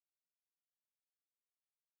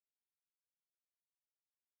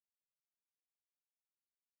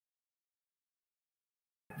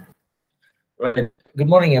Right. Good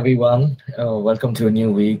morning, everyone. Welcome to a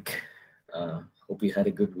new week. Hope you had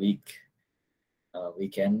a good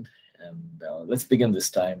weekend. And let's begin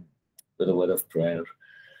this time with a word of prayer.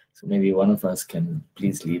 So maybe one of us can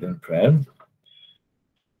please lead in prayer.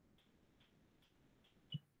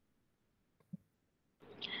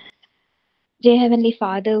 Dear Heavenly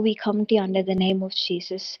Father, we come to you under the name of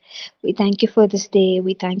Jesus. We thank you for this day.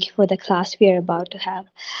 We thank you for the class we are about to have.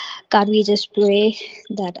 God, we just pray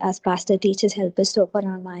that as Pastor teaches, help us to open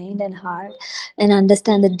our mind and heart and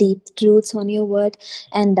understand the deep truths on your word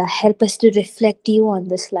and help us to reflect you on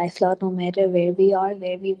this life, Lord, no matter where we are,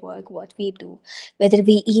 where we work, what we do, whether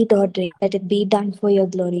we eat or drink. Let it be done for your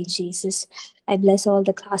glory, Jesus. I bless all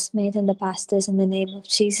the classmates and the pastors in the name of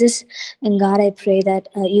Jesus. And God, I pray that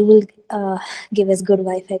you will give us good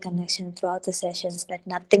Wi-Fi connection throughout the sessions. Let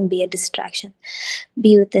nothing be a distraction.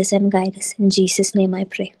 Be with us and guide us. In Jesus' name I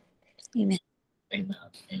pray. Amen. Amen.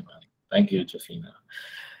 Amen. Thank you, Jafina.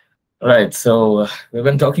 All right. So we've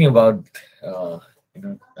been talking about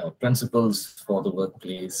principles for the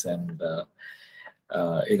workplace, and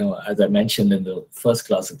as I mentioned in the first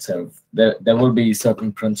class itself, there will be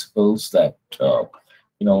certain principles that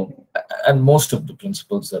and most of the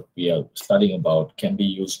principles that we are studying about can be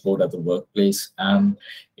used both at the workplace and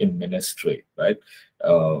in ministry, right?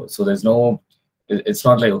 So it's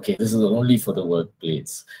not like, okay, this is only for the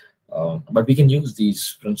workplace, but we can use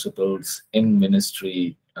these principles in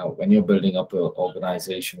ministry when you're building up an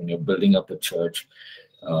organization, when you're building up a church.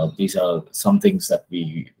 These are some things that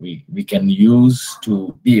we can use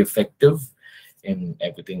to be effective in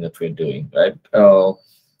everything that we're doing, right? So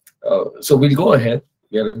we'll go ahead.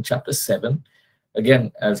 We are in chapter 7.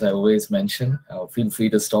 Again, as I always mention, feel free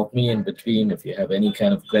to stop me in between if you have any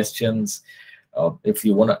kind of questions. If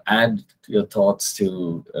you want to add your thoughts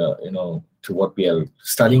to to what we are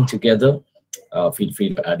studying together, feel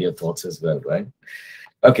free to add your thoughts as well, right?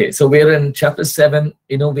 Okay, so we're in chapter 7,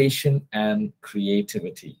 innovation and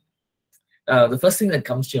creativity. The first thing that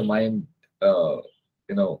comes to your mind,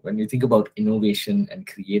 when you think about innovation and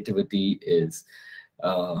creativity is,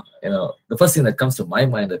 the first thing that comes to my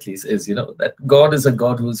mind, at least, is, that God is a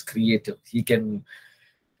God who's creative. He can,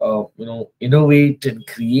 innovate and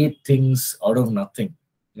create things out of nothing.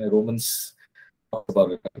 Romans talks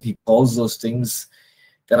about it. He calls those things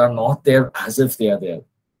that are not there as if they are there.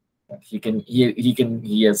 He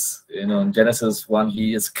has, in Genesis 1,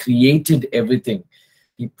 he has created everything.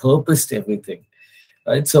 He purposed everything,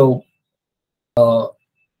 right? So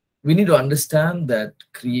we need to understand that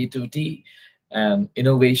creativity and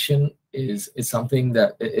innovation is something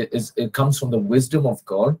that it comes from the wisdom of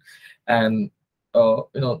God, and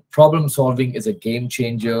problem solving is a game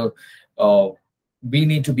changer. We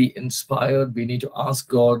need to be inspired. We need to ask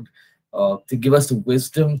God to give us the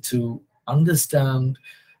wisdom to understand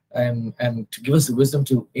and to give us the wisdom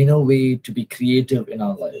to innovate, to be creative in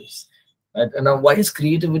our lives. Right? And now, why is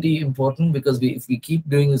creativity important? Because if we keep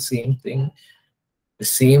doing the same thing the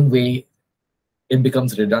same way, it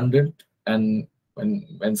becomes redundant, and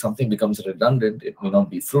when something becomes redundant, it may not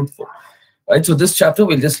be fruitful, right? So this chapter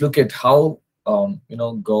we'll just look at how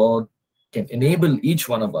God can enable each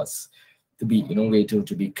one of us to be innovative,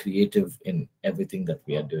 to be creative in everything that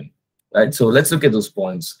we are doing, right? So let's look at those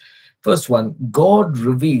points. First one, God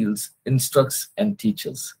reveals, instructs, and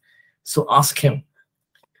teaches. So ask him.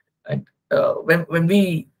 Right? When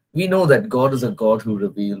we know that God is a God who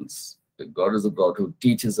reveals, God is a God who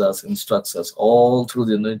teaches us, instructs us. All through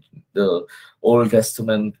the Old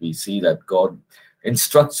Testament, we see that God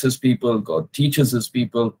instructs his people, God teaches his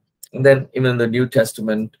people. And then even in the New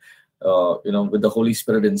Testament, with the Holy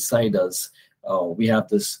Spirit inside us, we have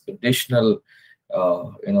this additional,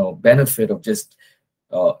 benefit of just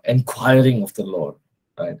inquiring of the Lord,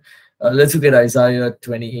 right? Let's look at Isaiah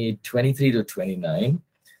 28:23-29.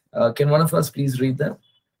 Can one of us please read that?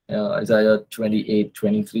 Isaiah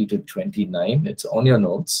 28:23-29. It's on your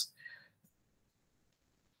notes.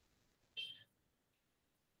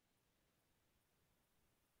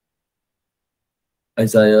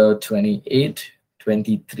 Isaiah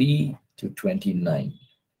 28:23-29.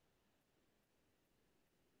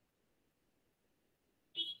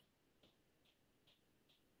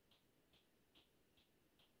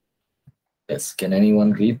 Yes, can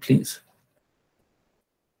anyone read, please?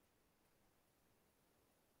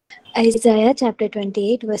 Isaiah chapter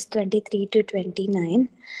 28, verse 23 to 29.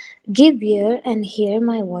 Give ear and hear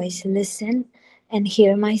my voice. Listen and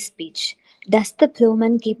hear my speech. Does the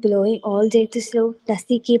plowman keep plowing all day to sow? Does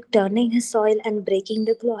he keep turning his soil and breaking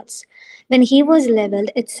the clods? When he was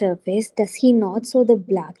leveled its surface, does he not sow the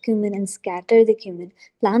black cumin and scatter the cumin,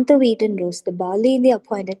 plant the wheat and roast the barley in the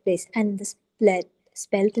appointed place, and the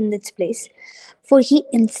spelt in its place. For he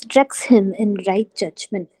instructs him in right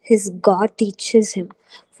judgment. His God teaches him.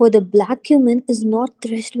 For the black cumin is not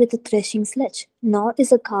threshed with a threshing sledge, nor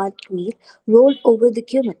is a cart wheel rolled over the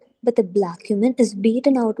cumin. But the black cumin is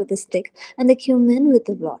beaten out with a stick, and the cumin with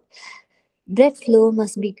a rod. Bread flour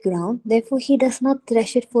must be ground, therefore he does not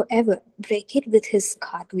thresh it forever, break it with his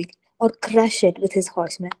cartwheel, or crush it with his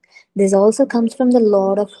horsemen. This also comes from the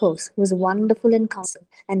Lord of hosts, who is wonderful in counsel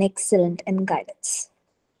and excellent in guidance.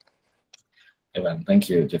 Amen. Thank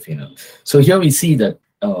you, Jeffina. So here we see that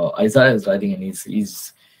Isaiah is writing, and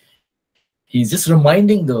he's just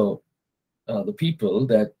reminding the people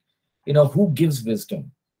that, who gives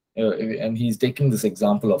wisdom. And he's taking this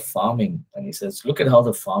example of farming, and he says, look at how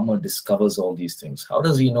the farmer discovers all these things. How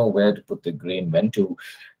does he know where to put the grain, when to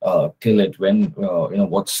till it, when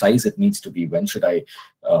what size it needs to be, when should I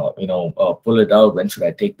pull it out, when should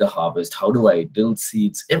I take the harvest, how do I dill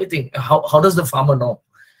seeds, everything. How does the farmer know,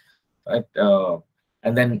 right?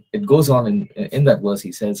 And then it goes on in that verse.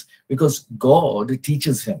 He says, because God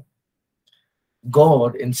teaches him,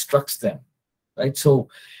 God instructs them, right? So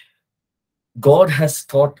God has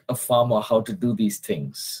taught a farmer how to do these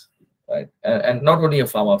things, right? And not only a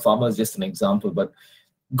farmer is just an example, but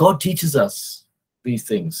God teaches us these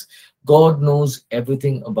things. God knows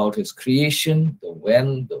everything about his creation, the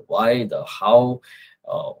when, the why, the how,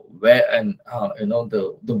 where, and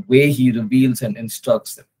the way he reveals and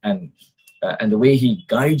instructs them, and the way he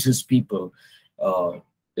guides his people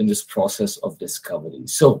in this process of discovery.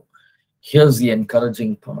 So here's the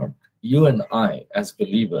encouraging part. You and I, as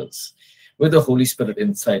believers, with the Holy Spirit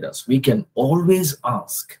inside us, we can always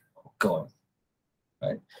ask God,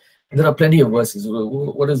 right? And there are plenty of verses.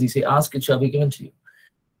 What does he say? Ask, it shall be given to you.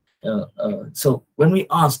 So when we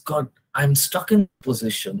ask God, I'm stuck in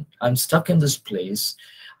position, I'm stuck in this place,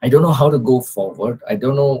 I don't know how to go forward, I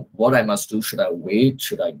don't know what I must do. Should I wait?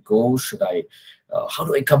 Should I go? Should I? How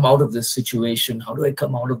do I come out of this situation? How do I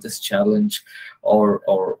come out of this challenge? Or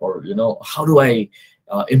how do I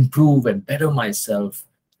improve and better myself?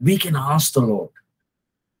 We can ask the Lord,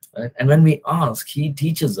 right? And when we ask, he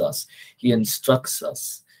teaches us, he instructs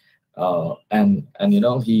us, and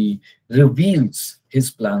he reveals his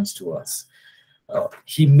plans to us.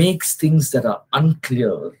 He makes things that are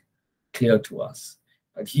unclear clear to us.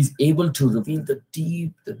 Right? He's able to reveal the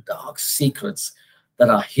deep, the dark secrets that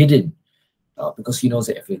are hidden, because he knows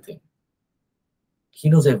everything. He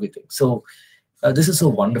knows everything. So this is so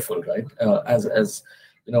wonderful, right? As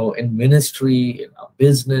in ministry, in our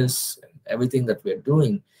business, and everything that we're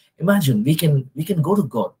doing, imagine we can go to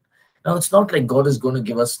God. Now it's not like God is going to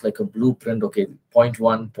give us like a blueprint. Okay, point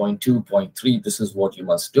 1, point 2, point 3. This is what you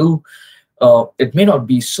must do. It may not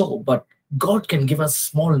be so, but God can give us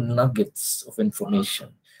small nuggets of information.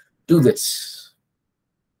 Do this,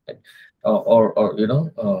 right?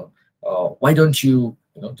 Why don't you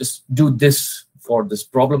just do this for this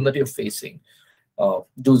problem that you're facing?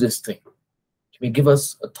 Do this thing. He may give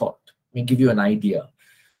us a thought. He may give you an idea,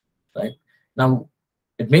 right? Now,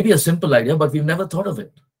 it may be a simple idea, but we've never thought of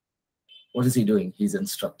it. What is he doing? He's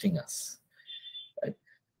instructing us, right?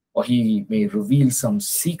 Or he may reveal some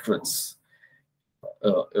secrets,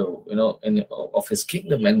 of his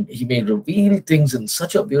kingdom, and he may reveal things in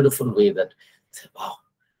such a beautiful way that,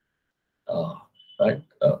 wow, right?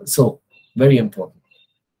 So very important.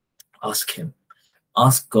 Ask him.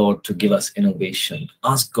 Ask God to give us innovation.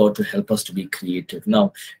 Ask God to help us to be creative.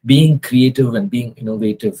 Now, being creative and being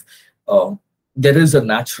innovative, there is a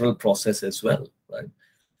natural process as well, right?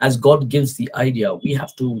 As God gives the idea, we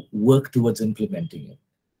have to work towards implementing it,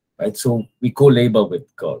 right? So we co-labor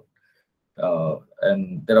with God,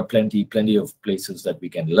 and there are plenty of places that we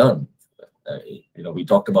can learn. We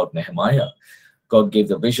talked about Nehemiah. God gave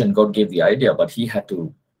the vision, God gave the idea, but he had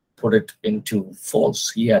to put it into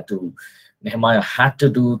force. Nehemiah had to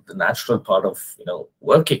do the natural part of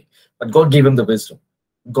working, but God gave him the wisdom.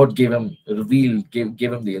 God gave him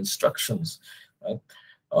gave him the instructions, right?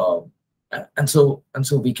 And so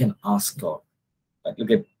we can ask God. Like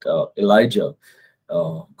look at Elijah.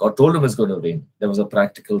 God told him it's going to rain. There was a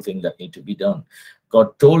practical thing that needed to be done.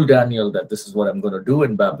 God told Daniel that this is what I'm going to do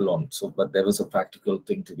in Babylon. But there was a practical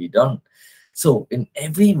thing to be done. So in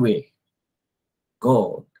every way,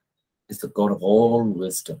 God is the God of all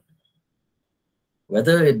wisdom.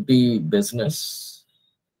 Whether it be business,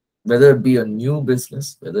 whether it be a new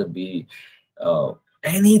business, whether it be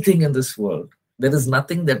anything in this world, there is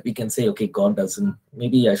nothing that we can say, okay, God doesn't,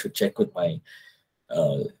 maybe I should check with my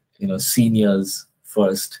seniors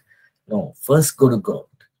first. No, first go to God,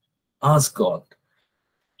 ask God,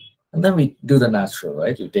 and then we do the natural,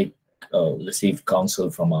 right? You receive counsel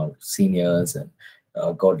from our seniors and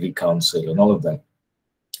godly counsel and all of that.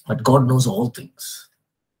 But God knows all things.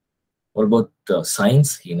 What about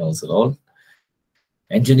science? He knows it all.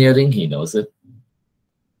 Engineering, he knows it.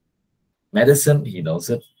 Medicine, he knows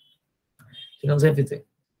it. He knows everything,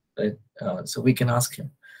 right? So we can ask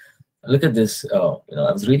him. Look at this. I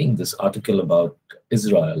was reading this article about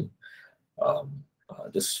Israel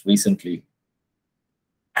just recently,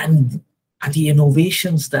 and the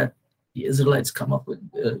innovations that the Israelites come up with.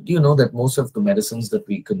 Do you know that most of the medicines that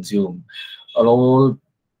we consume are all,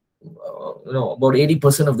 about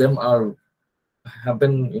 80% of them have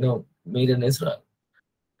been, made in Israel,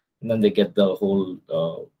 and then they get the whole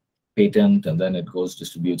patent, and then it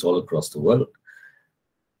distributes all across the world.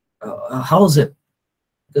 How is it?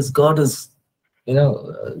 Because God is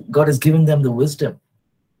giving them the wisdom,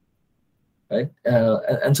 right?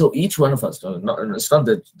 And so each one of us, it's not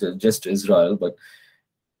that just Israel, but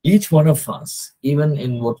each one of us, even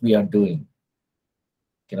in what we are doing,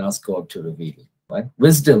 can ask God to reveal, right?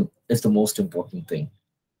 Wisdom is the most important thing,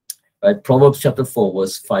 right? Proverbs chapter 4,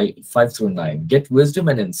 verse 5 through 9. Get wisdom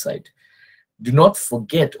and insight. Do not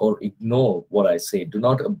forget or ignore what I say. Do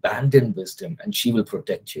not abandon wisdom, and she will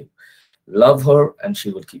protect you. Love her, and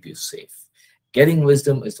she will keep you safe. Getting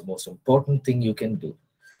wisdom is the most important thing you can do.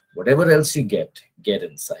 Whatever else you get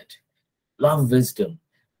insight. Love wisdom,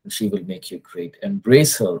 and she will make you great.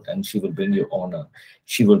 Embrace her, and she will bring you honor.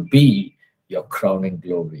 She will be your crowning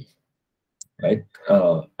glory, right?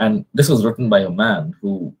 And this was written by a man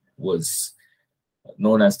who was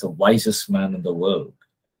known as the wisest man in the world.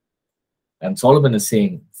 And Solomon is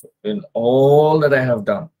saying, in all that I have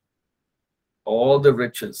done, all the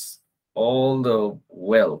riches, all the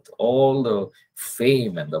wealth, all the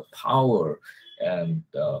fame and the power, and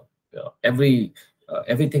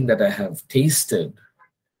everything that I have tasted,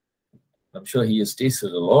 I'm sure he has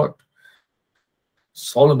tasted a lot.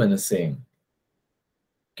 Solomon is saying,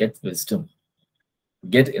 get wisdom,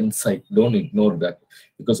 get insight. Don't ignore that,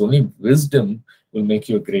 because only wisdom will make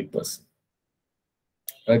you a great person.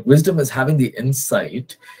 Right? Wisdom is having the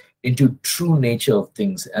insight into true nature of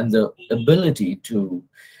things and the ability to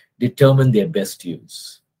determine their best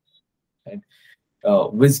use. Right?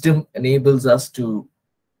 Wisdom enables us to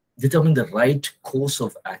determine the right course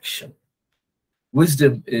of action.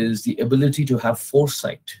 Wisdom is the ability to have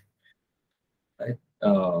foresight, right?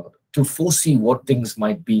 To foresee what things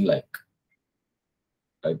might be like.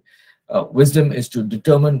 Right? Wisdom is to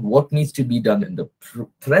determine what needs to be done in the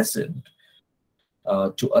present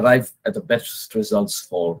to arrive at the best results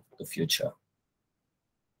for the future.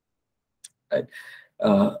 Right?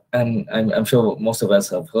 And I'm sure most of us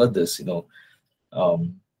have heard this,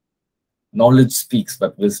 knowledge speaks,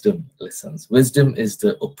 but wisdom listens. Wisdom is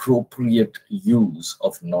the appropriate use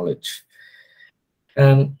of knowledge.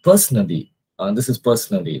 And personally, this is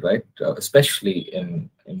personally, right? Especially in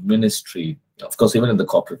ministry, of course, even in the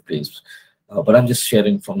corporate place, but I'm just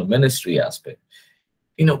sharing from the ministry aspect.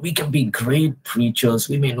 We can be great preachers.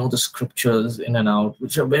 We may know the scriptures in and out,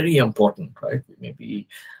 which are very important, right? We may be,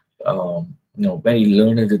 very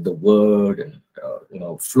learned in the word and,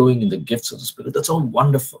 flowing in the gifts of the Spirit. That's all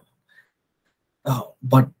wonderful.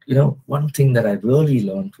 But, one thing that I really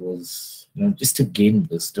learned was, just to gain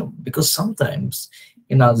wisdom, because sometimes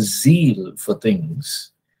in our zeal for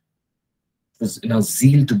things, in our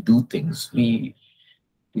zeal to do things, we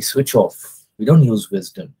switch off. We don't use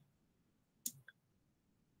wisdom.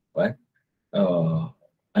 Right?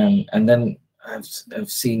 And then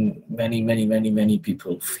I've seen many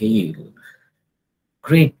people fail.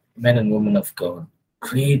 Great men and women of God,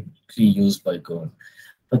 greatly used by God,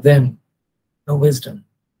 but then no wisdom.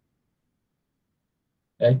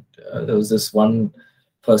 Right? There was this one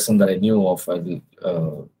person that I knew of.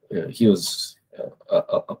 He was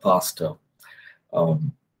a pastor.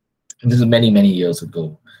 And this is many years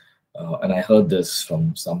ago, and I heard this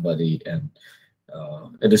from somebody, and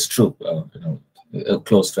it is true. A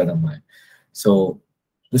close friend of mine. So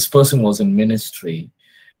this person was in ministry,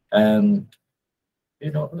 and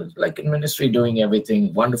like in ministry, doing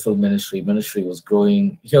everything, wonderful ministry. Ministry was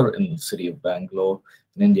growing here in the city of Bangalore,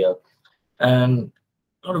 in India, and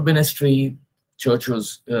a lot of ministry. Church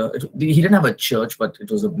was. He didn't have a church, but it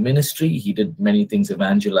was a ministry. He did many things,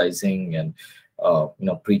 evangelizing and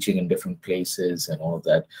preaching in different places and all of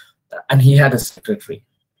that. And he had a secretary.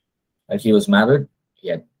 Like, he was married. He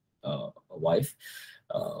had a wife.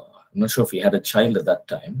 I'm not sure if he had a child at that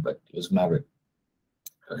time, but he was married.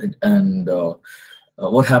 Right? And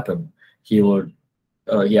what happened? He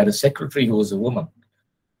had a secretary who was a woman.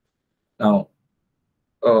 Now,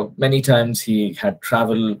 many times he had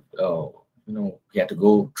traveled. He had to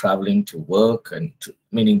go traveling to work and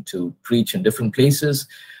meaning to preach in different places.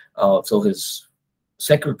 So his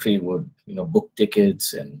secretary would, book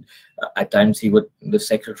tickets, and at times the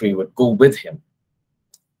secretary would go with him,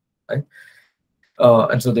 right?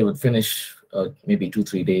 And so they would finish maybe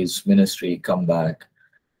 2-3 days ministry, come back,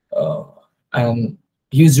 uh, and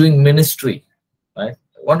he was doing ministry, right?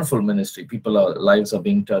 Wonderful ministry. Lives are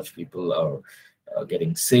being touched. People are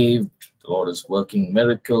getting saved. The Lord is working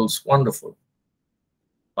miracles. Wonderful.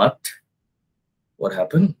 But what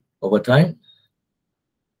happened over time?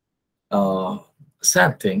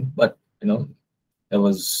 Sad thing, but there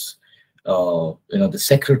was the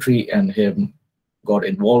secretary and him got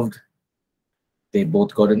involved. They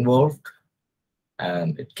both got involved,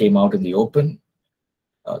 and it came out in the open.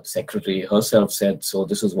 The secretary herself said, so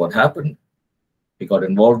this is what happened. We got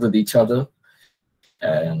involved with each other,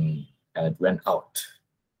 and it went out.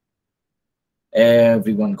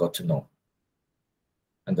 Everyone got to know.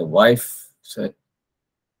 And the wife said,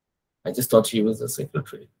 I just thought she was a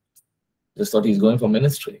secretary. Just thought he's going for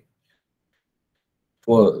ministry.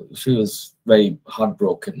 Well, she was very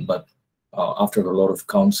heartbroken, but after a lot of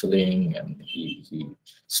counseling, and he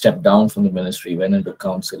stepped down from the ministry, went into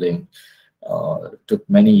counseling, took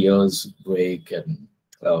many years break, and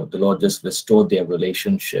the Lord just restored their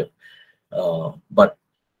relationship. But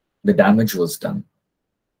the damage was done.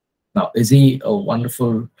 Now, is he a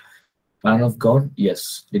wonderful man of God?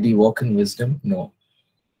 Yes. Did he walk in wisdom? No.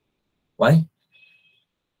 Why?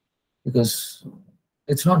 Because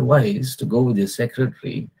it's not wise to go with your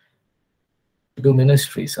secretary to do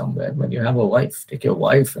ministry somewhere. When you have a wife, take your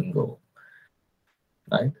wife and go.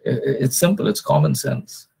 Right? It's simple. It's common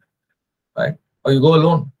sense. Right? Or you go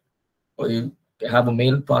alone, or you have a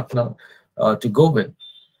male partner to go with.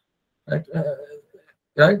 Right?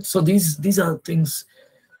 Right? So these are things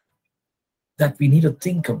that we need to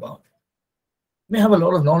think about. We may have a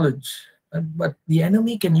lot of knowledge, but the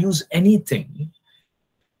enemy can use anything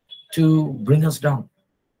to bring us down.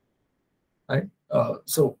 Right?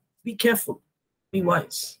 So be careful, be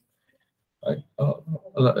wise. Right?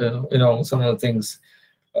 Some of the things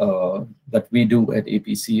that we do at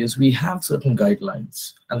APC is we have certain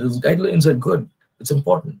guidelines, and those guidelines are good. It's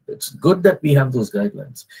important. It's good that we have those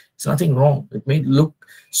guidelines. It's nothing wrong. It may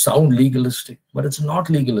sound legalistic, but it's not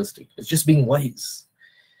legalistic. It's just being wise.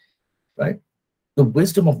 Right? The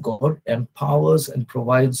wisdom of God empowers and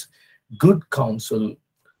provides good counsel,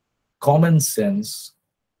 common sense,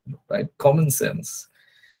 right? Common sense,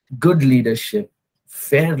 good leadership,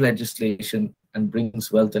 fair legislation, and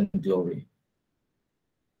brings wealth and glory.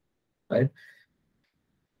 Right?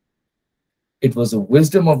 It was the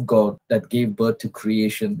wisdom of God that gave birth to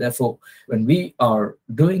creation. Therefore, when we are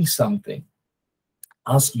doing something,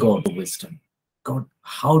 ask God for wisdom. God,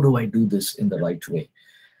 how do I do this in the right way?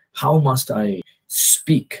 How must I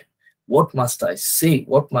speak? What must I say?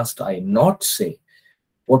 What must I not say?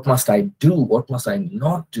 What must I do? What must I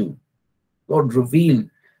not do? Lord, reveal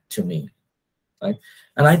to me. Right?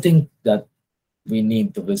 And I think that we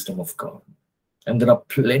need the wisdom of God. And there are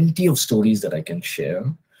plenty of stories that I can share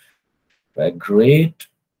where great,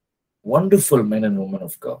 wonderful men and women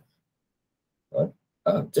of God, right?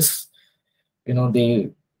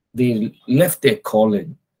 They left their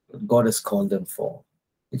calling, what God has called them for.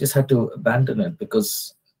 They just had to abandon it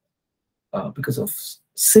because of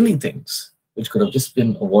silly things which could have just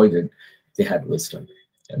been avoided. They had wisdom.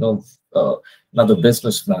 Another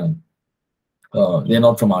businessman. They're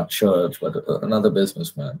not from our church, but another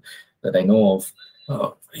businessman that I know of.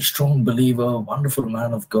 Very strong believer, wonderful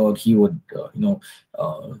man of God. He would,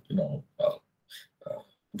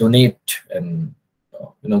 donate and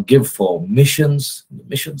give for missions,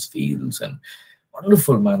 missions fields, and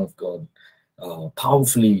wonderful man of God.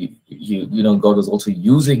 Powerfully, God was also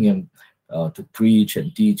using him to preach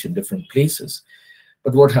and teach in different places.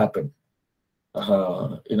 But what happened?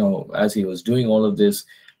 As he was doing all of this,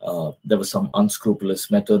 there were some unscrupulous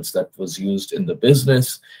methods that was used in the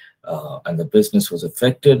business, and the business was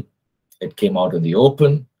affected. It came out in the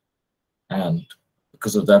open, and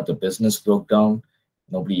because of that, the business broke down.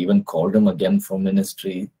 Nobody even called him again for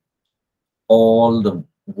ministry. All the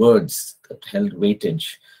words that held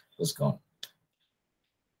weightage was gone.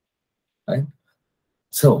 Right?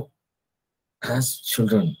 So, as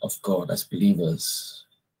children of God, as believers,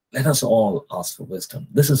 let us all ask for wisdom.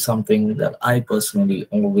 This is something that I personally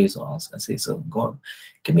always ask. I say, so God,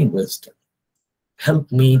 give me wisdom.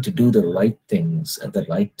 Help me to do the right things at the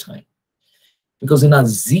right time. Because in our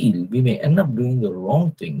zeal, we may end up doing the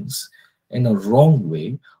wrong things in a wrong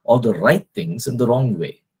way, or the right things in the wrong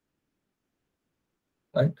way.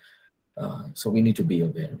 Right? So we need to be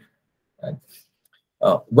aware. Right?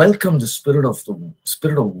 Welcome the spirit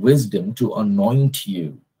of wisdom to anoint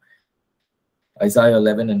you. Isaiah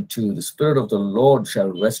 11:2, the Spirit of the Lord shall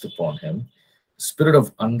rest upon him, Spirit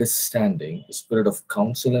of understanding, the Spirit of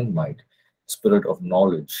counsel and might, Spirit of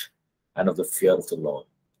knowledge and of the fear of the Lord.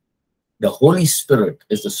 The Holy Spirit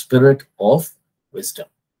is the Spirit of wisdom.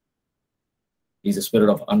 He's a spirit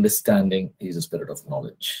of understanding. He's a spirit of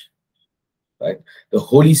knowledge, right? The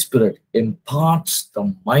Holy Spirit imparts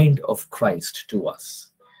the mind of Christ to us.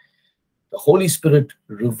 The Holy Spirit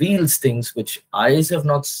reveals things which eyes have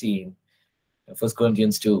not seen. 1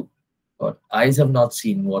 Corinthians 2, what eyes have not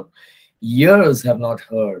seen, what ears have not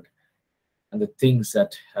heard, and the things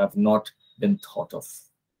that have not been thought of,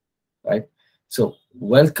 right? So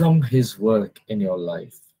welcome his work in your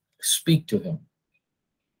life. Speak to him.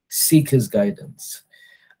 Seek his guidance.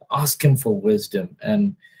 Ask him for wisdom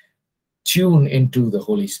and tune into the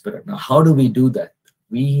Holy Spirit. Now, how do we do that?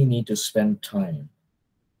 We need to spend time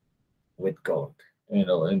with God. You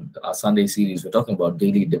know, in our Sunday series, we're talking about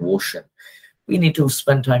daily devotion. We need to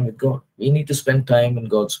spend time with God. We need to spend time in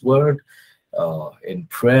God's word, in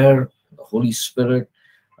prayer, the Holy Spirit,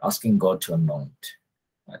 asking God to anoint.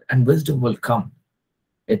 And wisdom will come.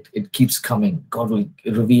 It keeps coming. God will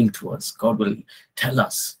reveal to us. God will tell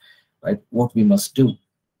us, right, what we must do.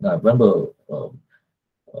 Now, I remember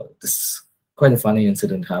this quite a funny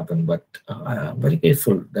incident happened, but I'm very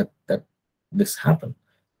grateful that this happened.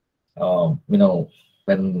 You know,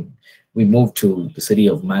 when we moved to the city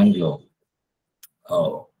of Bangalore,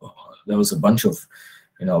 there was a bunch of,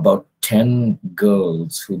 you know, about 10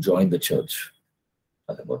 girls who joined the church.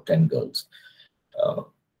 About 10 girls.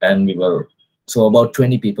 And we were, so about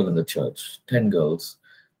 20 people in the church, 10 girls.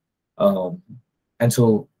 And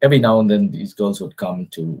so every now and then these girls would come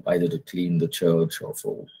to either to clean the church or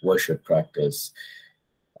for worship practice.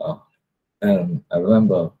 And I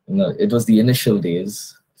remember, you know, it was the initial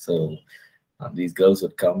days. So these girls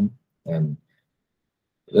would come, and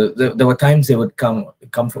there were times they would come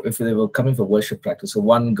for, if they were coming for worship practice. So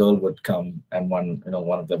one girl would come, and one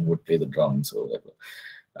of them would play the drums or whatever.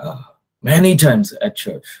 Many times at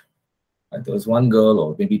church, there was one girl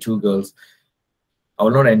or maybe two girls. I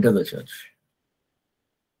will not enter the church.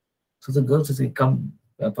 So the girls would say, "Come,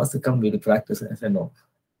 Pastor, come, we will practice." And I said, "No."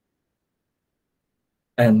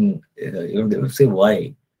 And they would say,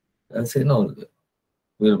 "Why?" I say, "No,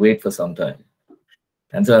 we'll wait for some time."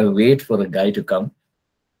 And so I wait for the guy to come,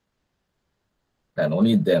 and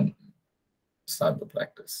only then start the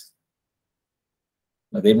practice.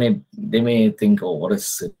 Now they may think, "Oh, what a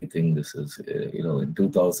silly thing this is." You know, in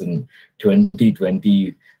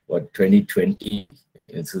 2020, what 2020,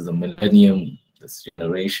 this is the millennium. This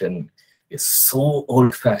generation is so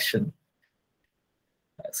old-fashioned.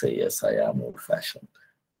 I say, yes, I am old-fashioned,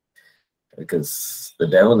 because the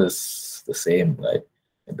devil is the same, right?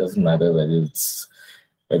 It doesn't matter whether it's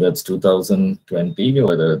 2020 or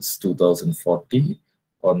whether it's 2040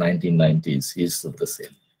 or 1990s. He's still the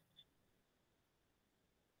same.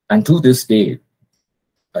 And to this day,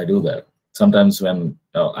 I do that. Sometimes when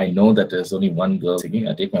I know that there's only one girl singing,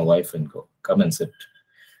 I take my wife and go, "Come and sit."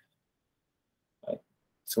 Right?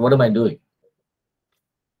 So what am I doing?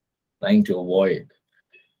 Trying to avoid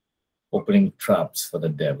opening traps for the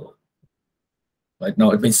devil. Right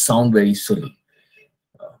now, it may sound very silly,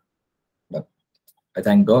 but I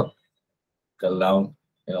thank God. Till now,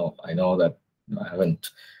 you know, I know that I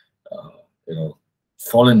haven't, you know,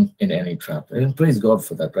 fallen in any trap. And praise God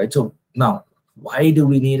for that, right? So now, why do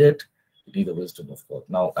we need it? We need the wisdom of God.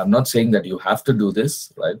 Now, I'm not saying that you have to do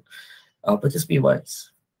this, right? But just be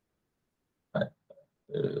wise. Right?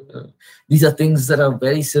 These are things that are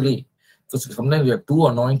very silly. So sometimes we are too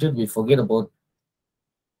anointed, we forget about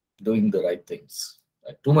doing the right things.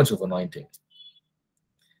 Right? Too much of anointing.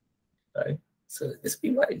 Right? So just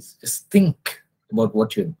be wise. Just think about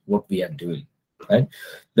what we are doing. Right?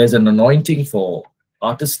 There's an anointing for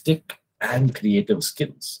artistic and creative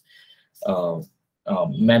skills.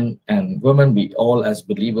 Men and women, we all as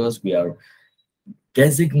believers, we are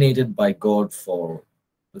designated by God for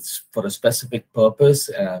a specific purpose,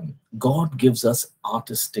 and God gives us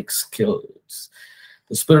artistic skills.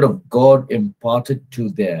 The Spirit of God imparted to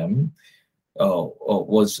them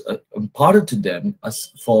was imparted to them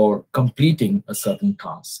as for completing a certain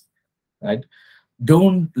task. Right?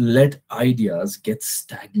 Don't let ideas get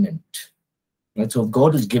stagnant. Right? So if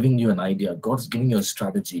God is giving you an idea, God is giving you a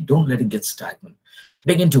strategy, don't let it get stagnant.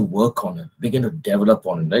 Begin to work on it, begin to develop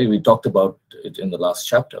on it. Right? We talked about it in the last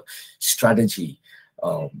chapter, strategy,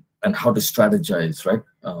 and how to strategize, right?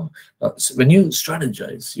 So when you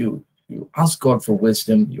strategize, you ask God for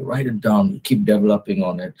wisdom, you write it down, you keep developing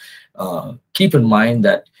on it. Keep in mind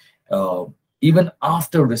that Even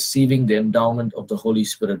after receiving the endowment of the Holy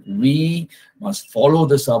Spirit, we must follow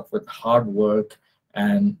this up with hard work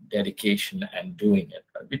and dedication and doing it.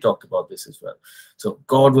 We talked about this as well. So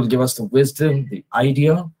God will give us the wisdom, the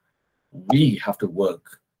idea. We have to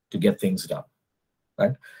work to get things done,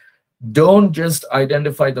 right? Don't just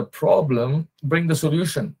identify the problem, bring the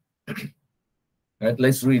solution. Right?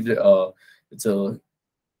 Let's read. It's a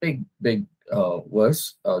big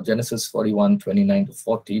verse, Genesis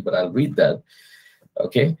 41:29-40, but I'll read that.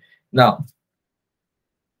 Okay, now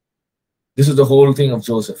this is the whole thing of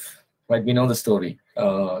Joseph, right? We know the story.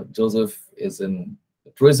 Joseph is in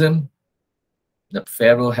the prison. The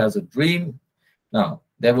Pharaoh has a dream. Now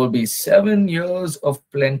there will be 7 years of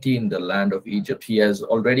plenty in the land of Egypt. He has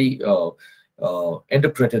already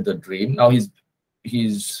interpreted the dream. Now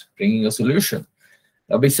he's bringing a solution.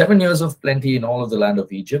 There'll be 7 years of plenty in all of the land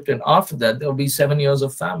of Egypt, and after that there'll be 7 years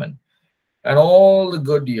of famine. And all the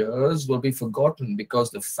good years will be forgotten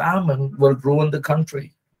because the famine will ruin the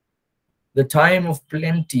country. The time of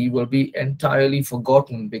plenty will be entirely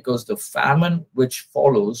forgotten because the famine which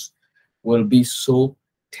follows will be so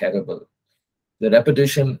terrible. The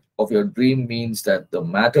repetition of your dream means that the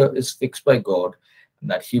matter is fixed by God and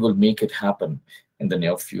that He will make it happen in the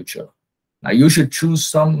near future. Now you should choose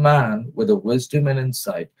some man with a wisdom and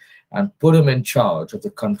insight and put him in charge of the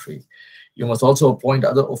country. You must also appoint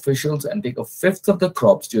other officials and take 1/5 of the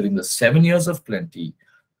crops during the 7 years of plenty.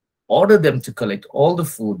 Order them to collect all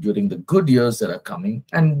the food during the good years that are coming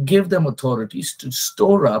and give them authorities to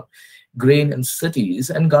store up grain in cities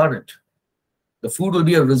and guard it. The food will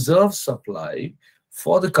be a reserve supply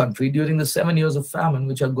for the country during the 7 years of famine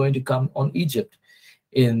which are going to come on Egypt.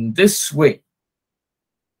 In this way,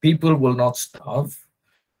 people will not starve.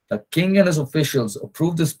 The king and his officials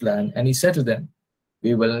approved this plan, and he said to them,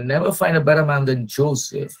 "We will never find a better man than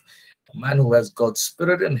Joseph, a man who has God's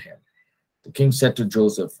Spirit in him." The king said to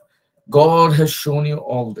Joseph, "God has shown you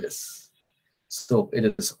all this, so it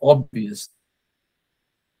is obvious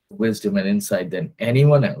wisdom and insight than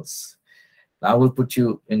anyone else. I will put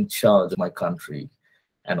you in charge of my country,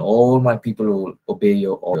 and all my people will obey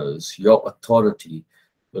your orders. Your authority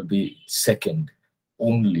will be second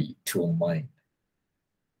only to mine."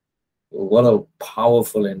 What a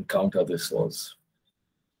powerful encounter this was.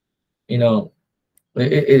 You know,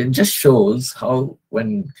 it just shows how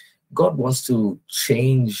when God wants to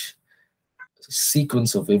change the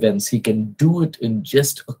sequence of events, He can do it in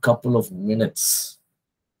just a couple of minutes.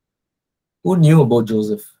 Who knew about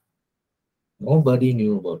Joseph? Nobody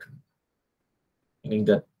knew about him. Meaning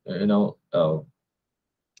that,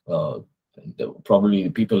 probably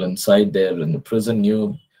the people inside there in the prison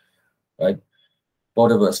knew, right?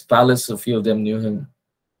 Potiphar's palace, a few of them knew him.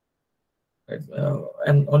 Right?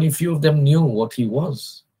 And only a few of them knew what he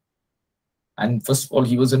was. And first of all,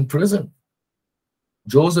 he was in prison.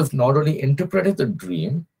 Joseph not only interpreted the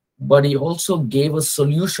dream, but he also gave a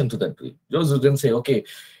solution to that dream. Joseph didn't say, "Okay,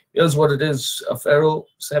 here's what it is. A Pharaoh,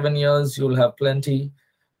 7 years, you'll have plenty.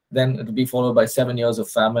 Then it'll be followed by 7 years of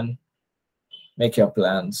famine. Make your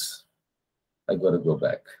plans. I got to go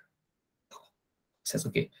back." He says,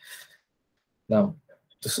 "Okay, now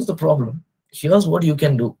this is the problem. Here's what you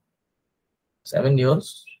can do. 7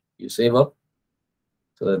 years, you save up,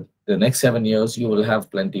 so that the next 7 years you will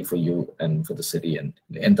have plenty for you and for the city and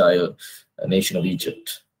the entire nation of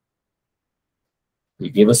Egypt." He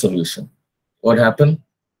gave a solution. What happened?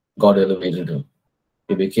 God elevated him.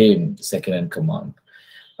 He became the second in command.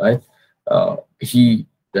 Right?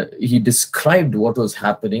 He described what was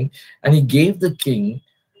happening, and he gave the king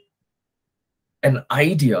an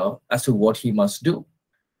idea as to what he must do.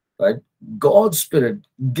 Right? God's Spirit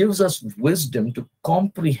gives us wisdom to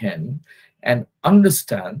comprehend and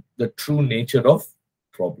understand the true nature of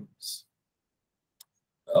problems.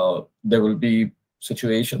 There will be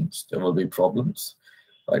situations, there will be problems.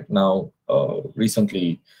 Right now,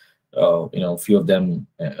 recently, a few of them,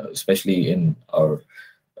 especially in our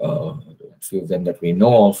few of them that we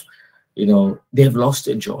know of, they have lost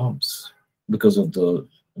their jobs because of the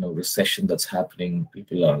recession that's happening.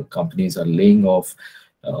 Companies are laying off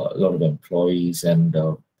a lot of employees, and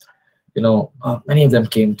many of them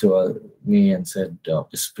came to me and said,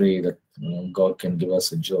 "Just pray that God can give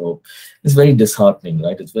us a job." It's very disheartening,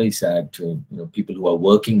 right? It's very sad to people who are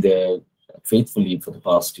working there faithfully for the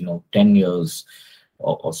past 10 years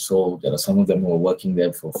or so. There are some of them who are working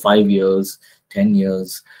there for 5 years, 10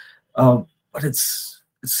 years, but it's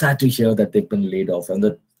sad to hear that they've been laid off, and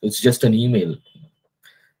that it's just an email.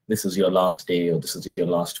 "This is your last day," or "This is your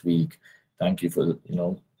last week. Thank you for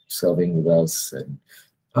serving with us." And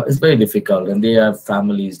it's very difficult, and they have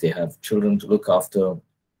families, they have children to look after.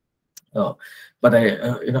 Uh, but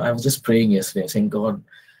I was just praying yesterday, saying, God,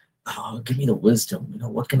 give me the wisdom.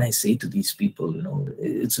 What can I say to these people?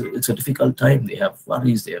 It's a difficult time. They have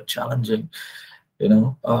worries. They are challenging.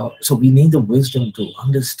 So we need the wisdom to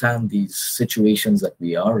understand these situations that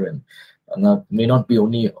we are in, and that may not be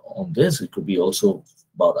only on this. It could be also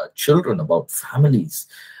about our children, about families,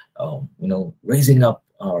 raising up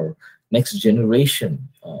our next generation,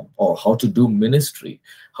 or how to do ministry,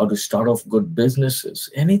 how to start off good businesses,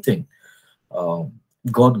 anything. um,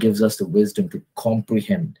 God gives us the wisdom to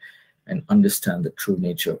comprehend and understand the true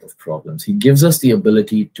nature of problems. He gives us the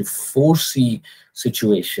ability to foresee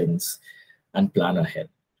situations and plan ahead.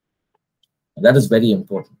 And that is very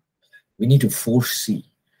important. We need to foresee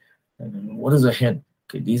what is ahead.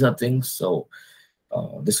 Okay, these are things. So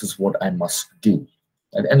this is what I must do.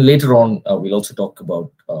 And later on, we'll also talk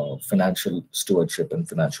about financial stewardship and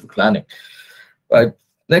financial planning. Right.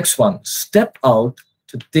 Next one: step out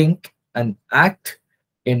to think and act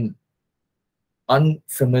in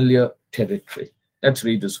unfamiliar territory. Let's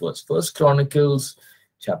read this verse. First Chronicles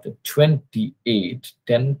chapter 28,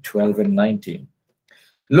 10, 12, and 19.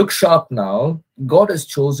 Look sharp now. God has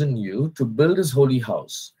chosen you to build his holy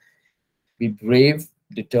house. Be brave,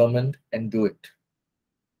 determined, and do it.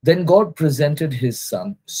 Then God presented his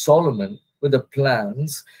son Solomon with the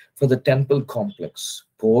plans for the temple complex,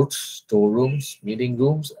 courts, storerooms, meeting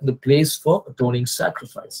rooms, and the place for atoning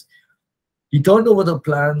sacrifice. He turned over the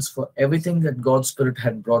plans for everything that God's Spirit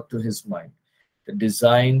had brought to his mind: the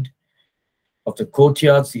design of the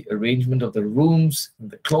courtyards, the arrangement of the rooms,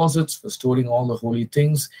 and the closets for storing all the holy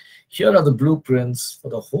things. Here are the blueprints for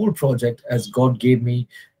the whole project as God gave me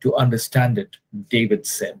to understand it, David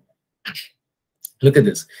said. Look at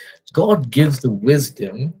this. God gives the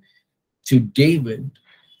wisdom to David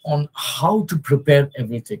on how to prepare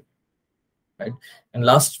everything. Right? And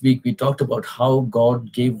last week we talked about how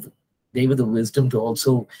God gave David the wisdom to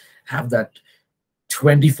also have that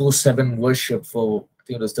 24/7 worship for, I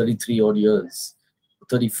think it was 33 odd years,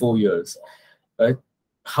 34 years, right?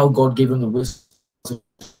 How God gave him the wisdom,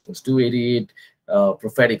 288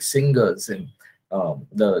 prophetic singers, and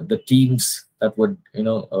the teams that would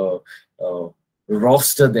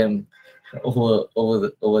roster them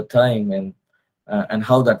over time, and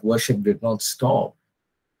how that worship did not stop.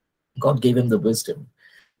 God gave him the wisdom.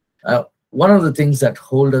 One of the things that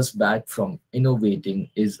hold us back from innovating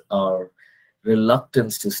is our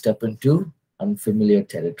reluctance to step into unfamiliar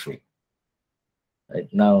territory. Right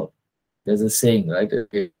now, there's a saying, right?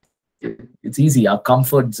 It's easy. Our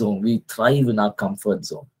comfort zone. We thrive in our comfort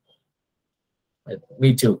zone. Right?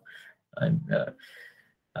 Me too. And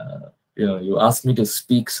you asked me to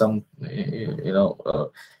speak some,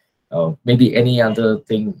 maybe any other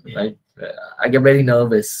thing, right? I get very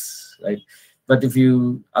nervous, right? But if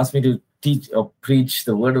you ask me to teach or preach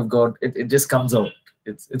the word of God, it just comes out.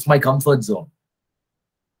 It's my comfort zone,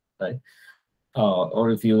 right?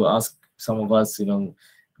 Or if you ask some of us,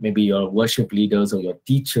 maybe your worship leaders or your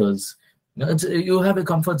teachers, you have a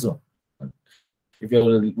comfort zone. If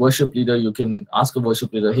you're a worship leader, you can ask a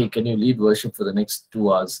worship leader, hey, can you lead worship for the next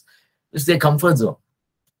 2 hours? It's their comfort zone,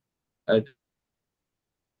 right?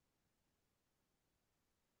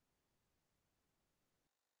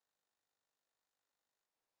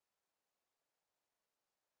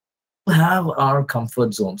 Have our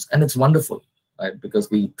comfort zones, and it's wonderful, right?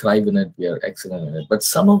 Because we thrive in it, we are excellent in it. But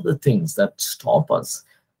some of the things that stop us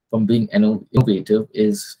from being innovative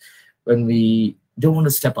is when we don't want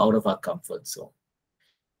to step out of our comfort zone,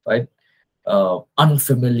 right?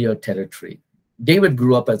 Unfamiliar territory. David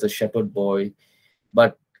grew up as a shepherd boy,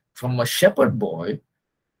 but from a shepherd boy,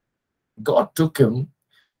 God took him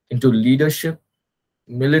into leadership,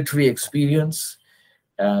 military experience,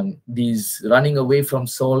 and these running away from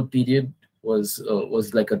Saul period was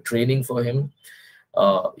like a training for him.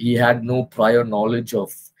 He had no prior knowledge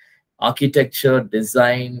of architecture,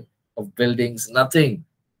 design of buildings, nothing.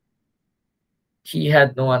 He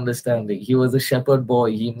had no understanding. He was a shepherd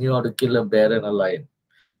boy. He knew how to kill a bear and a lion.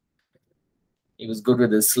 He was good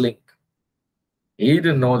with his sling. He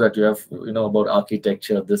didn't know that you have, about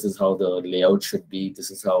architecture. This is how the layout should be.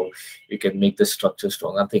 This is how you can make the structure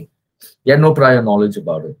strong. Nothing. He had no prior knowledge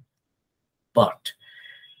about it. But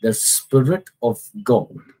the Spirit of God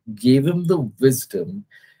gave him the wisdom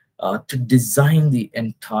to design the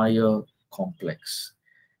entire complex,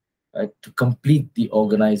 right? To complete the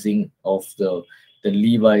organizing of the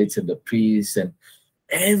Levites and the priests, and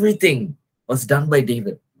everything was done by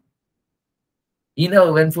David. He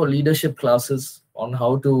never went for leadership classes on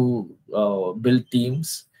how to build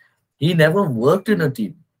teams. He never worked in a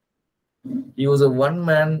team. He was a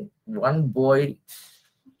one-man, one boy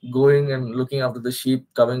going and looking after the sheep,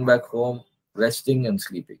 coming back home, resting and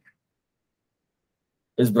sleeping.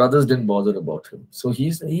 His brothers didn't bother about him. So he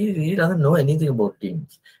doesn't know anything about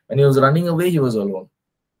teams. When he was running away, he was alone.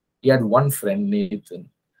 He had one friend, Nathan,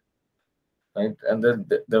 right? And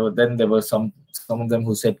then there were some of them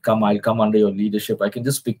who said, "Come, I'll come under your leadership." I can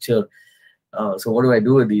just picture. So what do I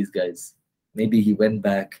do with these guys? Maybe he went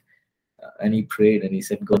back and he prayed and he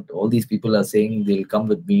said, "God, all these people are saying they'll come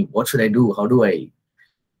with me. What should I do? How do I,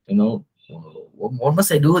 you know, what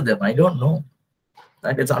must I do with them? I don't know.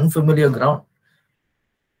 Right? It's unfamiliar ground."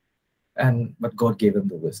 But God gave him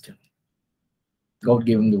the wisdom. God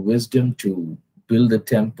gave him the wisdom to build a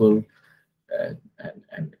temple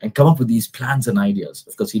and come up with these plans and ideas.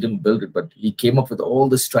 Of course, he didn't build it, but he came up with all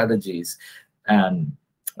the strategies, and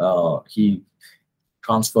he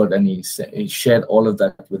transferred and he shared all of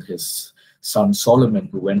that with his son Solomon,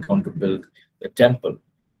 who went on to build the temple.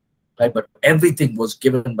 Right? But everything was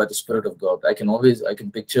given by the Spirit of God. I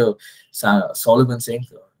can picture Solomon saying,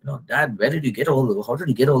 "Dad, how did you get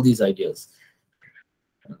all these ideas?"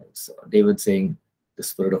 So David saying, "The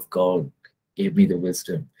Spirit of God gave me the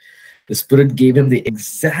wisdom." The Spirit gave him the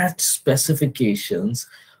exact specifications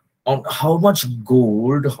on how much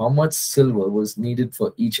gold, how much silver was needed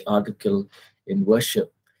for each article in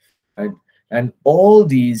worship. Right? And all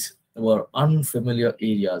these were unfamiliar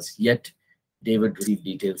areas, yet David received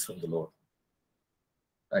details from the Lord.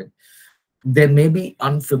 Right? There may be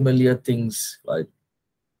unfamiliar things, right,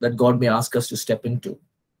 that God may ask us to step into.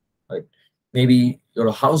 Right? Maybe you're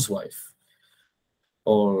a housewife,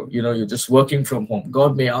 or you're just working from home.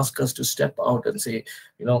 God may ask us to step out and say,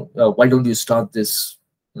 why don't you start this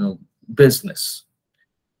business?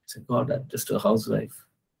 Say, "God, I'm just a housewife.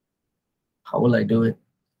 How will I do it?"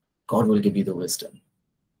 God will give you the wisdom.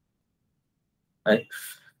 Right?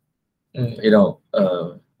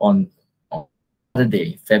 On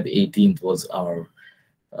Saturday, Feb 18th, was our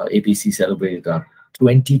APC celebrated our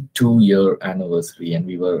 22-year anniversary, and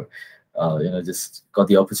we were just got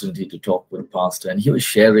the opportunity to talk with a pastor, and he was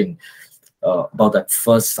sharing about that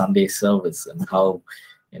first Sunday service and how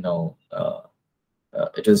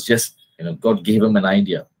it was just God gave him an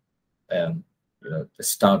idea, to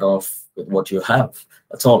start off with what you have.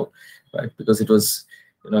 That's all, right? Because it was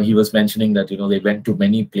he was mentioning that they went to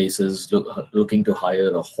many places looking to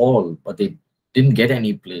hire a hall, but they didn't get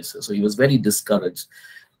any places, so he was very discouraged.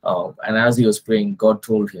 And as he was praying, God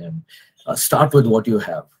told him, "Start with what you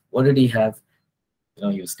have." What did he have?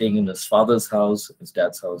 He was staying in his father's house, his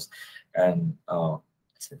dad's house, and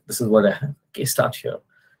he said, "This is what I have. Okay, start here."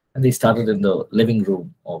 And they started in the living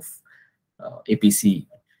room of APC.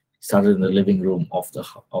 Started in the living room of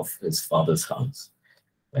his father's house.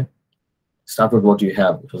 Right? Start with what you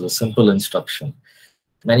have. It was a simple instruction.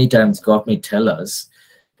 Many times God may tell us,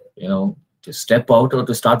 to step out or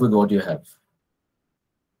to start with what you have.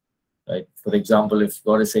 Right? For example, if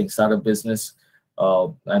God is saying start a business,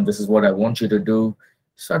 and this is what I want you to do,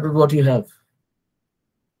 start with what you have.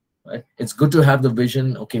 Right? It's good to have the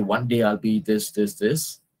vision. Okay, one day I'll be this,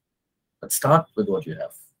 but start with what you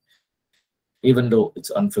have, even though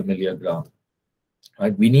it's unfamiliar ground.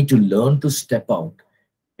 Right? We need to learn to step out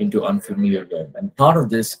into unfamiliar ground, and part of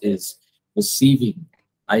this is receiving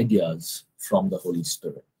ideas from the Holy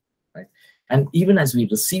Spirit. Right? And even as we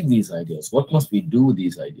receive these ideas, what must we do with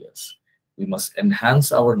these ideas? We must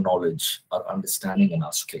enhance our knowledge, our understanding, and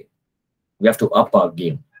our skill. We have to up our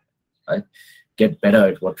game, right? Get better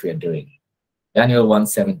at what we are doing. Daniel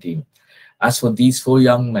 1:17. As for these 4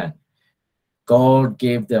 young men, God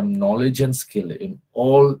gave them knowledge and skill in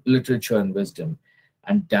all literature and wisdom,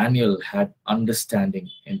 and Daniel had understanding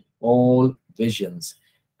in all visions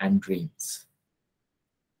and dreams.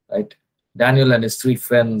 Right? Daniel and his 3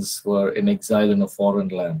 friends were in exile in a foreign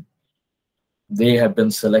land. They had been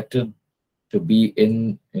selected to be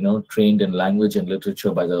trained in language and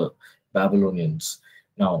literature by the Babylonians.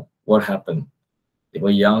 Now, what happened? They were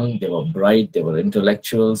young, they were bright, they were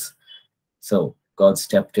intellectuals. So God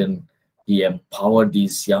stepped in. He empowered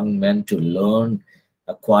these young men to learn,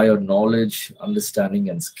 acquire knowledge, understanding,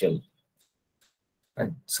 and skill.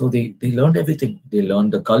 And so they learned everything. They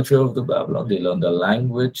learned the culture of the Babylon. They learned the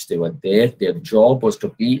language. They were there. Their job was to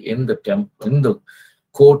be in the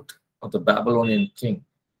court of the Babylonian king,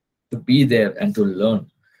 to be there and to learn,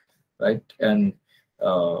 right? And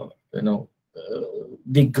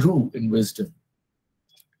they grew in wisdom.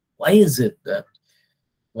 Why is it that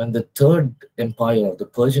when the third empire, the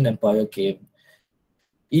Persian Empire, came,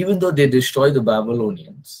 even though they destroyed the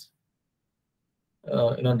Babylonians,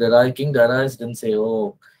 King Darius didn't say,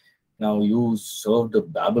 "Oh, now you serve the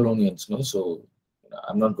Babylonians, no? So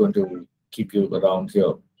I'm not going to keep you around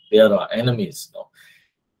here. They are our enemies." No.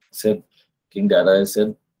 said, King Dada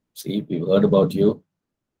said, see, we've heard about you.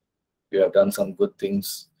 You have done some good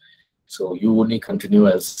things. So you only continue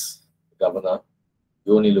as governor.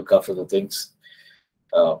 You only look after the things.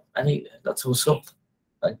 That's also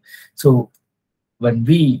right. So when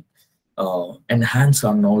we enhance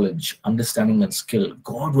our knowledge, understanding, and skill,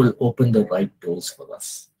 God will open the right doors for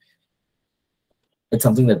us. It's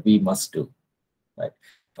something that we must do. Right.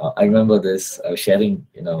 I remember this. I was sharing,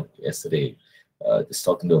 yesterday, just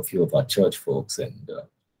talking to a few of our church folks, and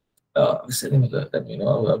I was telling them,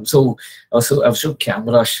 I was so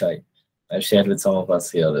camera shy. I've shared with some of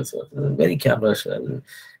us here as well. Very camera shy.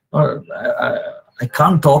 I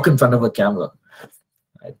can't talk in front of a camera.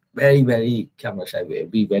 Right? Very, very camera shy.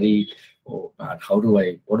 Be very, oh man,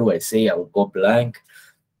 what do I say? I would go blank.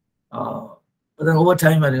 But then over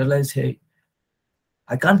time, I realized, hey,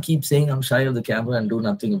 I can't keep saying I'm shy of the camera and do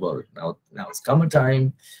nothing about it. Now it's come a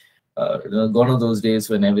time, gone are those days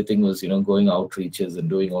when everything was, going outreaches and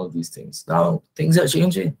doing all these things. Now things are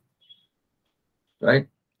changing, right?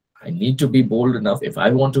 I need to be bold enough. If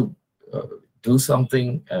I want to do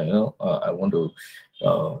something, I want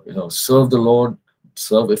to, serve the Lord,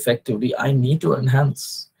 serve effectively, I need to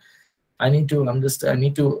enhance. I need to understand. I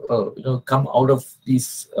need to, come out of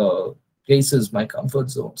these places, my comfort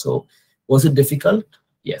zone. So was it difficult?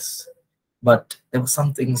 Yes. But there were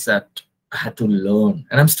some things that I had to learn,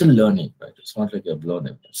 and I'm still learning, right? It's not like I've learned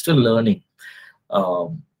it. I'm still learning.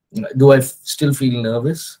 Do I still feel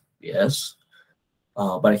nervous? Yes.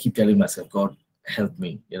 But I keep telling myself, God, help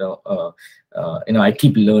me. I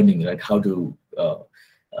keep learning, right? How to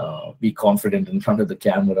be confident in front of the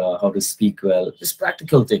camera, how to speak well, just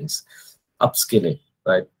practical things, upskilling,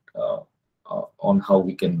 right? On how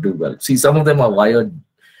we can do well. See, some of them are wired.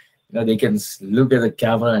 They can look at the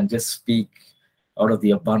camera and just speak out of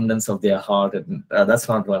the abundance of their heart, and that's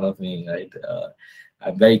not one of me, right?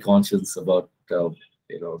 I'm very conscious about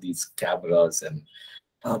these cameras, and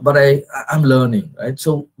but I'm learning, right?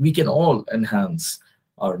 So we can all enhance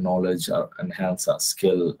our knowledge, enhance our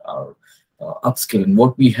skill, our upskill in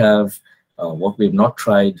what we have, what we've not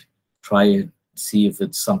tried. Try it, see if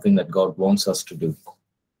it's something that God wants us to do,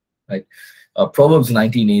 right? Proverbs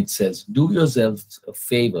 19:8 says, "Do yourselves a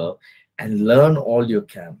favor and learn all you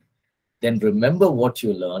can. Then remember what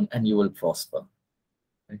you learn, and you will prosper."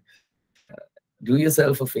 Right? Do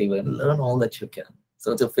yourself a favor and learn all that you can.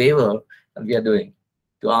 So it's a favor that we are doing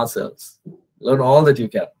to ourselves. Learn all that you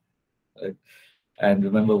can, right? And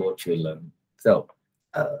remember what you learn. So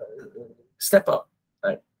step up,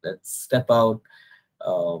 right? Let's step out,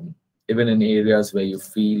 even in areas where you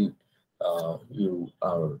feel you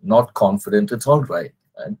are not confident. It's all right,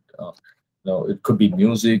 right? It could be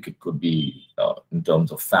music, it could be in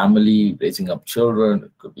terms of family, raising up children,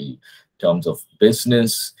 it could be in terms of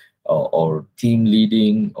business, or team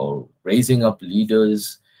leading, or raising up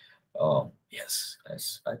leaders. Yes,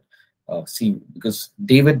 right. See, because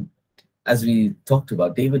David, as we talked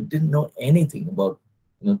about, David didn't know anything about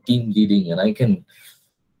team leading, and I can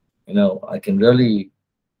really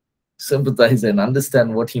sympathize and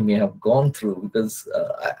understand what he may have gone through, because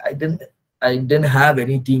I didn't have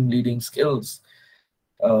any team leading skills,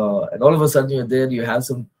 and all of a sudden you're there, you have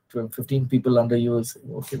some 15 people under you. Say,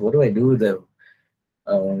 okay, what do I do with them?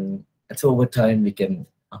 And so over time we can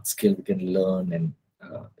upskill, we can learn, and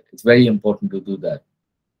it's very important to do that.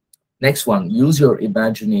 Next one, use your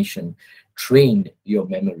imagination, train your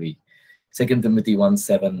memory. 2 Timothy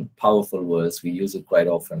 1:7, powerful verse. We use it quite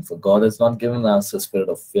often. For God has not given us a spirit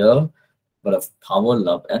of fear, but of power,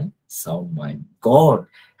 love, and sound mind. God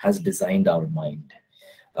has designed our mind.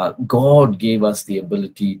 God gave us the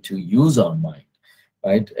ability to use our mind,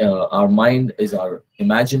 right? Our mind is our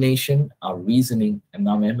imagination, our reasoning, and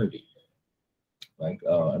our memory, right?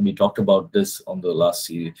 And we talked about this on the last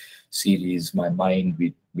series, My Mind.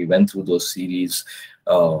 We went through those series,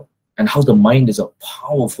 and how the mind is a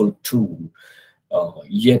powerful tool,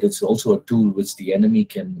 yet it's also a tool which the enemy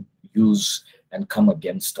can use and come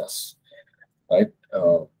against us, right?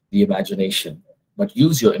 The imagination. But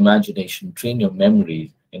use your imagination, train your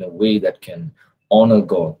memory in a way that can honor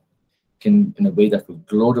God, in a way that will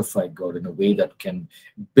glorify God, in a way that can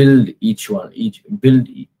build build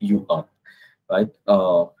you up, right?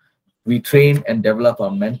 We train and develop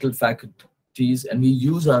our mental faculties, and we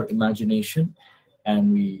use our imagination,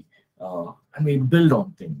 and we build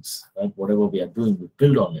on things, right? Whatever we are doing, we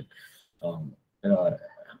build on it.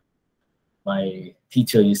 My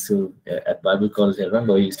teacher used to, at Bible College, I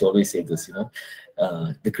remember he used to always say this,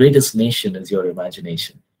 the greatest nation is your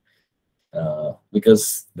imagination,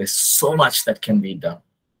 because there's so much that can be done,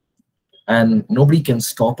 and nobody can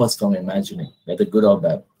stop us from imagining, whether good or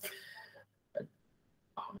bad.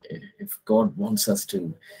 if God wants us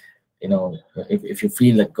to, if you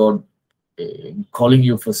feel that God calling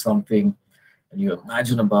you for something and you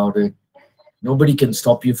imagine about it, nobody can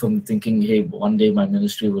stop you from thinking, hey, one day my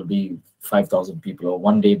ministry will be 5,000 people, or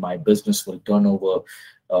one day my business will turn over,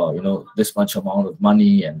 this much amount of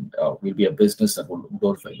money, and will be a business that will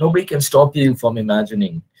glorify. Nobody can stop you from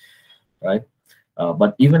imagining, right?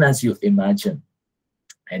 But even as you imagine,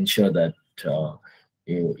 ensure that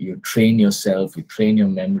you train yourself, you train your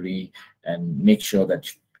memory, and make sure that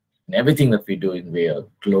in everything that we do, we are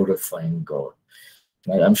glorifying God.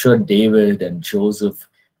 Right? I'm sure David and Joseph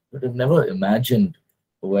would have never imagined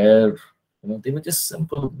where, they were just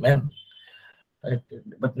simple men, right?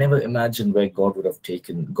 But never imagined where God had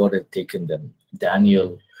taken them.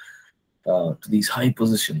 Daniel, to these high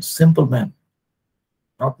positions, simple men,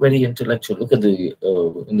 not very intellectual. Look at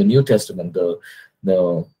in the New Testament,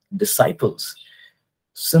 the disciples,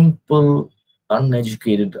 simple,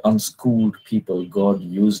 uneducated, unschooled people. God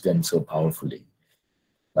used them so powerfully,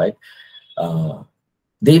 right?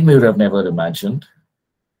 They may have never imagined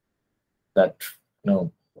that,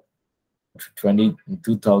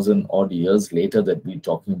 2,000 odd years later, that we're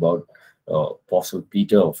talking about Apostle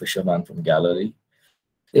Peter, a fisherman from Galilee.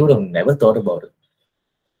 They would have never thought about it.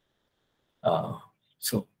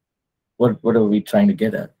 So what are we trying to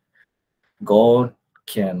get at? God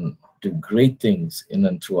can do great things in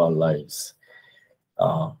and through our lives,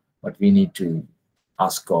 but we need to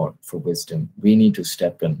ask God for wisdom. We need to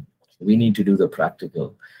step in. We need to do the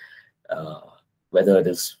practical, whether it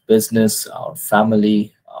is business, our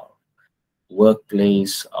family, our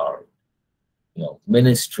workplace, our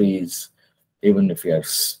ministries. Even if we are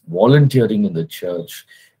volunteering in the church,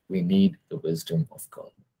 we need the wisdom of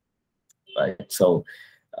God, right? So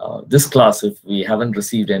this class, if we haven't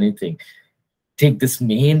received anything, take this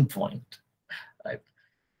main point, right?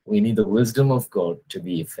 We need the wisdom of God to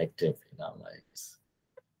be effective in our lives,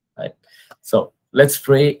 right? So let's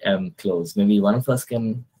pray and close. Maybe one of us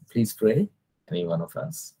can please pray. Any one of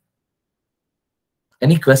us?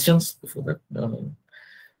 Any questions before that? No.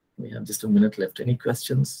 We have just a minute left. Any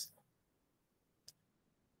questions?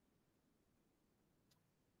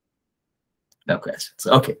 No questions.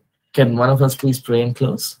 Okay. Can one of us please pray and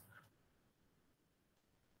close?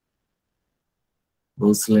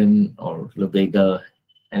 Roslyn or Lubega,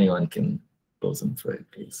 anyone can close and pray,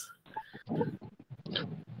 please.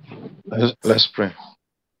 Let's pray.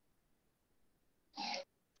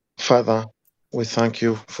 Father, we thank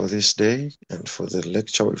you for this day and for the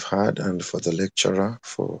lecture we've had, and for the lecturer,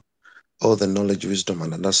 for all the knowledge, wisdom,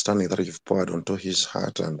 and understanding that you've poured onto his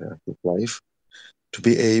heart and his life, to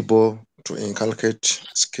be able to inculcate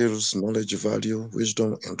skills, knowledge, value,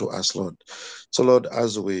 wisdom into us, Lord. So, Lord,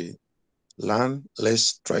 as we learn,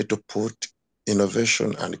 let's try to put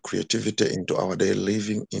innovation and creativity into our daily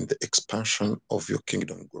living in the expansion of your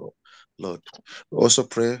kingdom grow, Lord. We also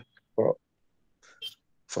pray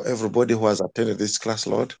for everybody who has attended this class,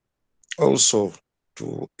 Lord, also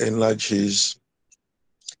to enlarge his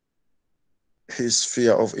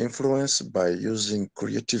sphere of influence by using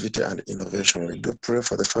creativity and innovation. We do pray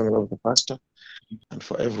for the family of the pastor and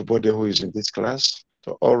for everybody who is in this class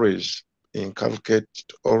to always inculcate,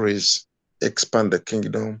 to always expand the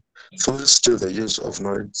kingdom through still the use of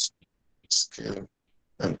knowledge, skill,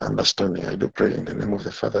 and understanding. I do pray in the name of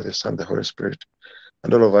the Father, the Son, the Holy Spirit.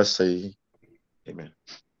 And all of us say, Amen.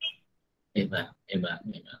 Amen. Amen.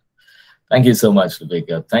 Amen. Thank you so much,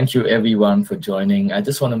 Rebecca. Thank you, everyone, for joining. I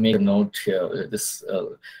just want to make a note here. This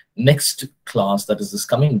next class, that is this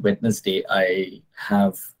coming Wednesday, I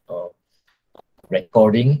have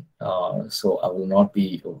recording, so I will not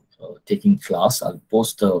be taking class. I'll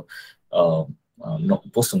post a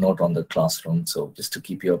note on the classroom, so just to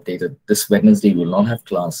keep you updated. This Wednesday we will not have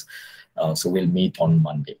class, so we'll meet on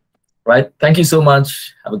Monday. Right? Thank you so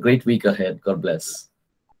much. Have a great week ahead. God bless.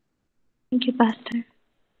 Thank you, Pastor.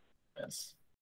 Yes.